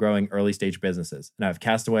building and growing early stage businesses, and I have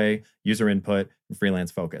Castaway, user input, and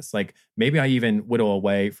freelance focus. Maybe I even whittle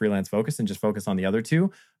away freelance focus and just focus on the other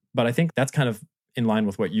two. But I think that's kind of in line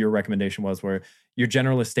with what your recommendation was, where your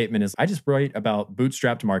generalist statement is, I just write about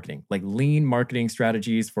bootstrapped marketing, lean marketing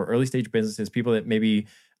strategies for early stage businesses, people that maybe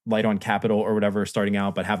light on capital or whatever starting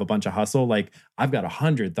out, but have a bunch of hustle. I've got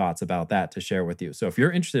 100 thoughts about that to share with you. So if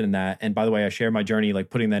you're interested in that, and by the way, I share my journey,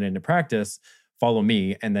 putting that into practice, follow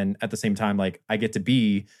me. And then at the same time, I get to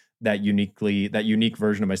be that unique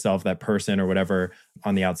version of myself, that person or whatever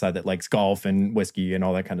on the outside that likes golf and whiskey and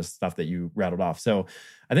all that kind of stuff that you rattled off. So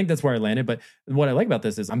I think that's where I landed. But what I like about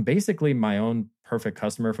this is I'm basically my own perfect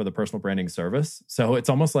customer for the personal branding service. So it's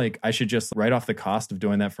almost like I should just write off the cost of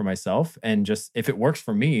doing that for myself. And just, if it works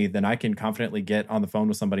for me, then I can confidently get on the phone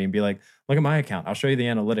with somebody and be like, look at my account. I'll show you the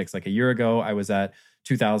analytics. A year ago, I was at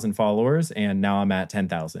 2,000 followers and now I'm at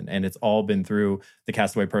 10,000. And it's all been through the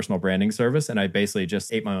Castaway personal branding service. And I basically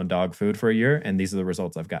just ate my own dog food for a year. And these are the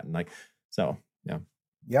results I've gotten. So yeah.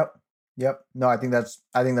 Yep. No, I think that's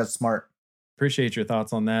smart. Appreciate your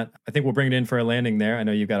thoughts on that. I think we'll bring it in for a landing there. I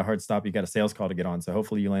know you've got a hard stop. You got a sales call to get on. So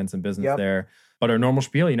hopefully you land some business there. But our normal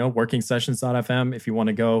spiel, workingsessions.fm. If you want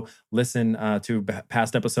to go listen to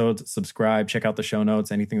past episodes, subscribe, check out the show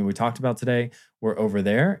notes, anything that we talked about today, we're over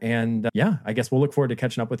there. And I guess we'll look forward to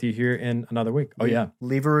catching up with you here in another week. Oh yeah.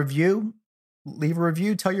 Leave a review.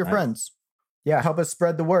 Tell your friends. Yeah, help us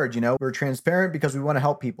spread the word. We're transparent because we want to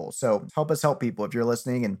help people. So help us help people. If you're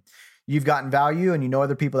listening and you've gotten value and you know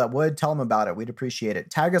other people that would, tell them about it. We'd appreciate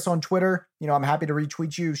it. Tag us on Twitter. I'm happy to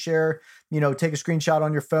retweet you, share, take a screenshot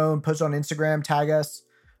on your phone, post on Instagram, tag us.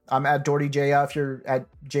 I'm at DohertyJF. You're at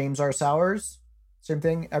James R. Sowers. Same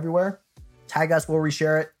thing everywhere. Tag us. We'll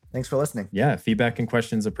reshare it. Thanks for listening. Yeah, feedback and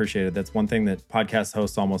questions appreciated. That's one thing that podcast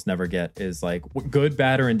hosts almost never get is like good,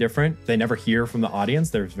 bad, or indifferent. They never hear from the audience.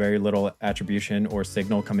 There's very little attribution or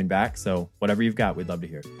signal coming back. So whatever you've got, we'd love to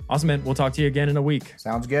hear. Awesome, man. We'll talk to you again in a week.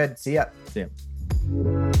 Sounds good. See ya. See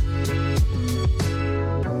ya.